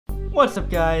What's up,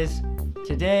 guys?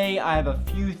 Today I have a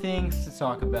few things to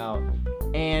talk about,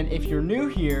 and if you're new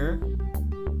here,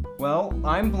 well,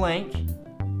 I'm Blank.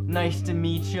 Nice to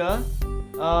meet ya.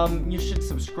 You should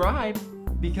subscribe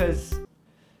because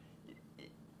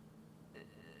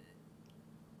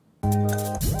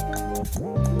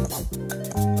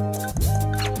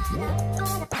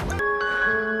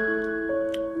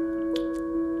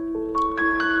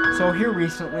so here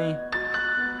recently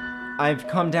I've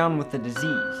come down with the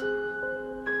disease.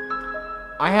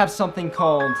 I have something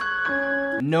called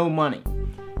no money.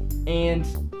 And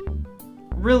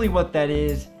really what that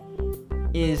is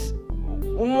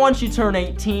once you turn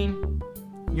 18,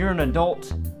 you're an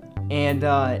adult, and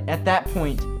at that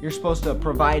point, you're supposed to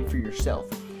provide for yourself.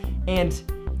 And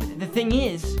the thing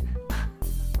is,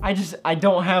 I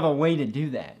don't have a way to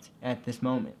do that at this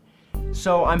moment.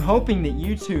 So I'm hoping that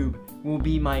YouTube will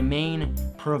be my main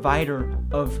provider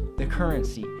of the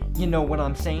currency. You know what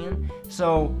I'm saying?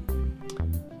 So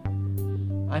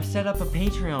I've set up a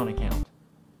Patreon account.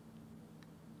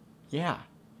 Yeah.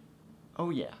 Oh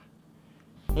yeah.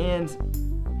 And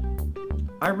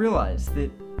I realized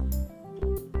that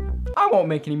I won't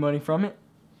make any money from it,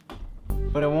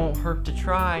 but it won't hurt to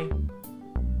try.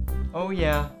 Oh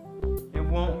yeah, it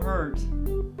won't hurt.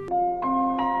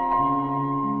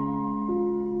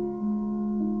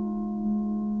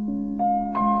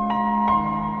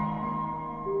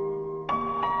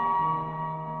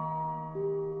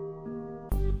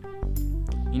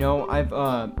 You know,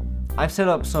 I've set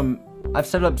up some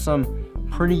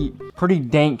pretty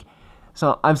dank.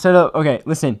 So I've set up, okay,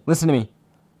 listen to me.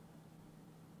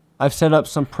 I've set up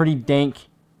some pretty dank,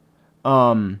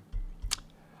 I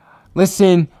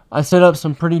set up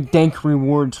some pretty dank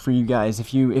rewards for you guys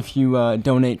if you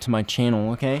donate to my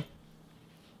channel, okay?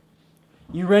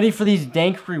 You ready for these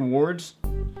dank rewards?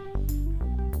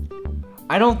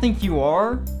 I don't think you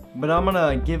are, but I'm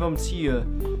gonna give them to you.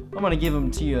 I'm gonna give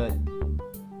them to you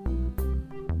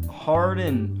hard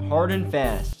and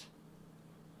fast.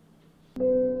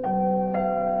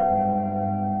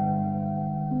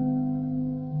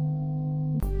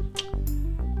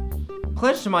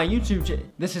 Pledge to my YouTube channel.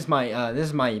 This is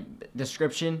my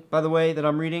description, by the way, that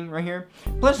I'm reading right here.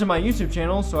 Pledge to my YouTube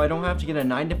channel so I don't have to get a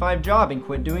 9-to-5 job and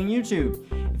quit doing YouTube.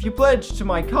 If you pledge to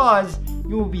my cause,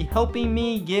 you will be helping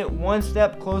me get one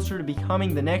step closer to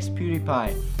becoming the next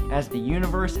PewDiePie, as the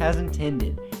universe has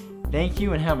intended. Thank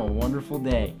you and have a wonderful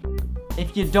day.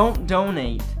 If you don't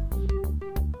donate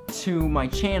to my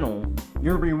channel,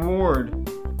 your reward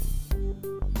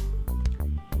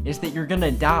is that you're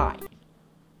gonna die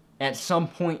at some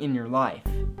point in your life.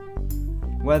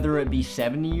 Whether it be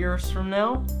 70 years from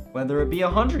now, whether it be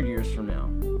 100 years from now,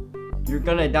 you're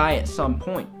gonna die at some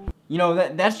point. You know,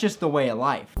 that's just the way of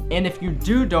life. And if you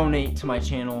do donate to my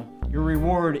channel, your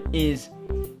reward is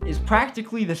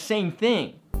practically the same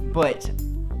thing, but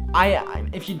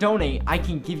if you donate, I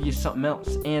can give you something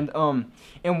else. And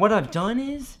what I've done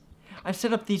is I've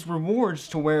set up these rewards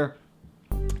to where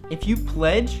if you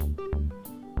pledge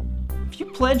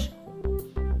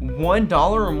 $1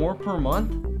 or more per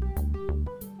month,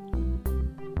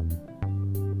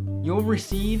 you'll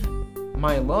receive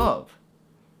my love.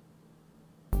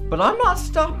 But I'm not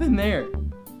stopping there.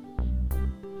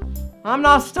 I'm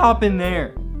not stopping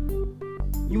there.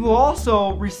 You will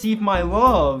also receive my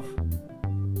love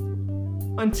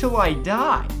until I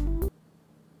die.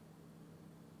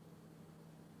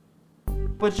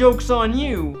 But joke's on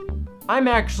you, I'm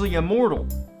actually immortal,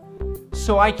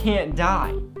 so I can't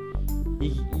die.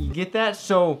 You get that?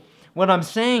 So what I'm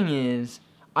saying is,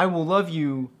 I will love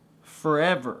you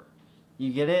forever.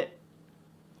 You get it?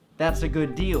 That's a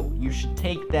good deal. You should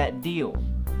take that deal.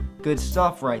 Good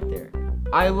stuff right there.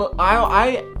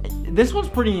 This one's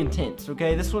pretty intense,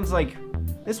 okay? This one's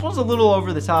a little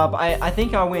over the top. I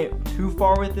think I went too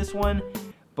far with this one,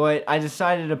 but I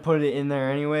decided to put it in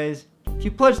there anyways. If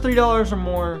you pledge $3 or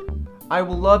more, I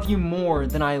will love you more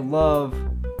than I love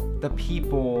the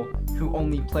people who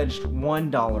only pledged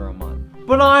 $1 a month.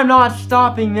 But I'm not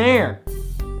stopping there.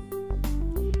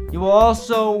 You will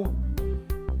also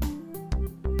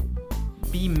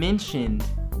be mentioned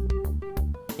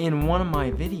in one of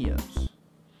my videos.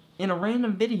 In a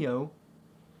random video,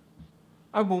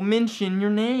 I will mention your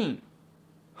name.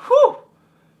 Whew!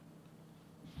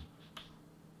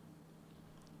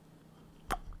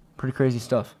 Pretty crazy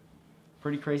stuff.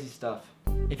 Pretty crazy stuff.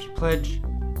 If you pledge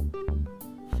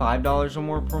 $5 or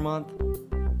more per month,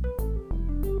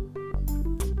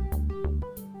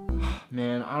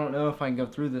 man, I don't know if I can go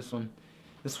through this one.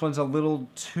 This one's a little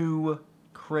too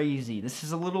crazy. This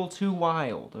is a little too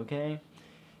wild, okay?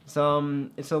 It's a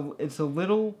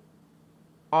little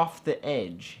off the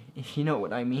edge, if you know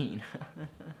what I mean.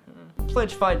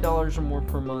 Pledge $5 or more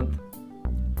per month.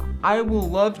 I will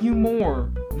love you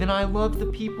more than I love the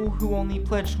people who only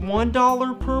pledged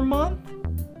 $1 per month.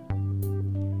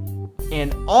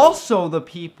 And also the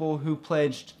people who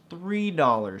pledged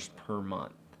 $3 per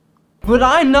month. But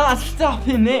I'm not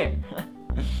stopping there.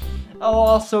 I'll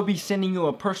also be sending you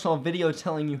a personal video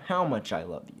telling you how much I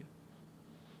love you.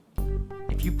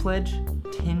 If you pledge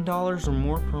 $10 or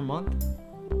more per month,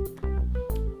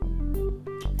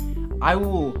 I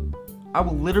will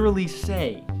literally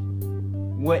say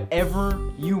whatever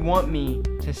you want me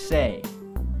to say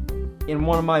in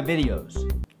one of my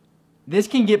videos. This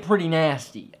can get pretty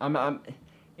nasty.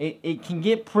 It can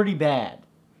get pretty bad.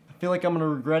 I feel like I'm gonna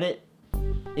regret it.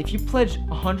 If you pledge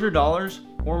 $100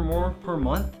 or more per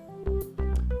month,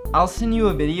 I'll send you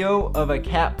a video of a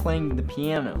cat playing the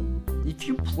piano. If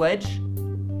you pledge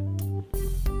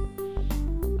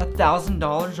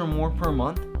 $1,000 or more per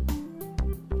month,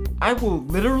 I will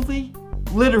literally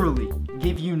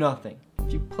give you nothing.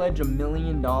 If you pledge $1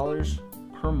 million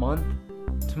per month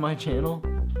to my channel,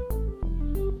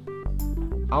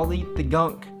 I'll eat the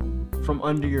gunk from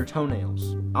under your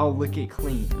toenails. I'll lick it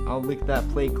clean. I'll lick that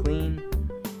plate clean,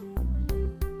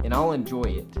 and I'll enjoy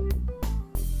it.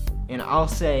 And I'll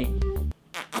say,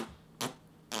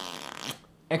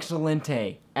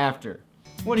 excelente after.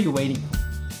 What are you waiting for?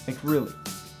 Like, really?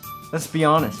 Let's be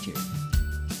honest here.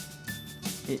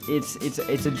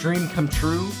 It's a dream come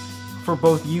true for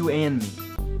both you and me.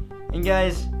 And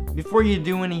guys, before you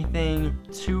do anything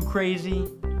too crazy,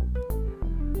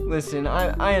 listen,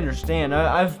 I understand.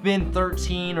 I've been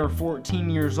 13 or 14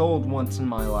 years old once in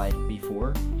my life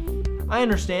before. I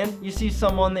understand. You see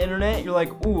something on the internet, you're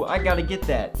like, ooh, I gotta get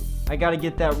that. I gotta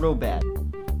get that real bad.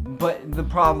 But the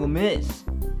problem is,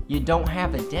 you don't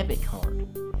have a debit card,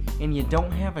 and you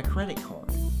don't have a credit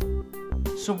card.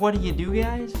 So what do,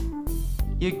 guys?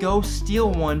 You go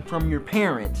steal one from your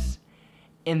parents,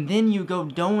 and then you go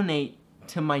donate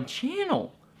to my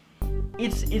channel.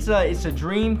 It's a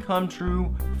dream come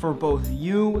true for both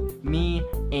you, me,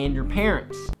 and your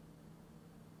parents.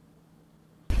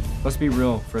 Let's be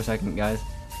real for a second, guys.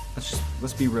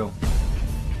 Let's be real.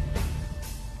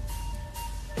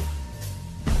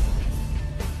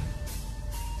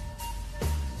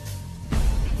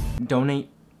 Donate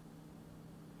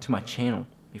to my channel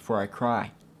before I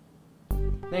cry.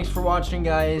 Thanks for watching,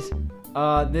 guys.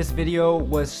 This video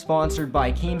was sponsored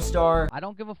by Keemstar. I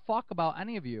don't give a fuck about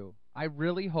any of you. I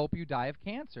really hope you die of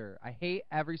cancer. I hate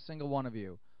every single one of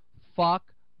you.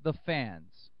 Fuck the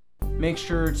fans. Make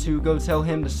sure to go tell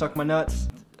him to suck my nuts.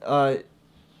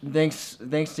 Thanks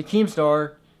to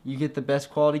Keemstar, you get the best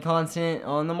quality content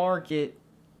on the market.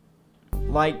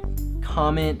 Like,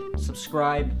 comment,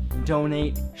 subscribe,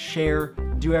 donate, share,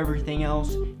 do everything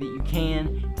else that you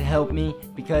can to help me,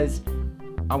 because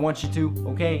I want you to,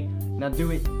 okay? Now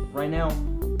do it right now.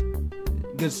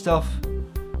 Good stuff.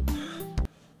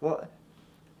 What?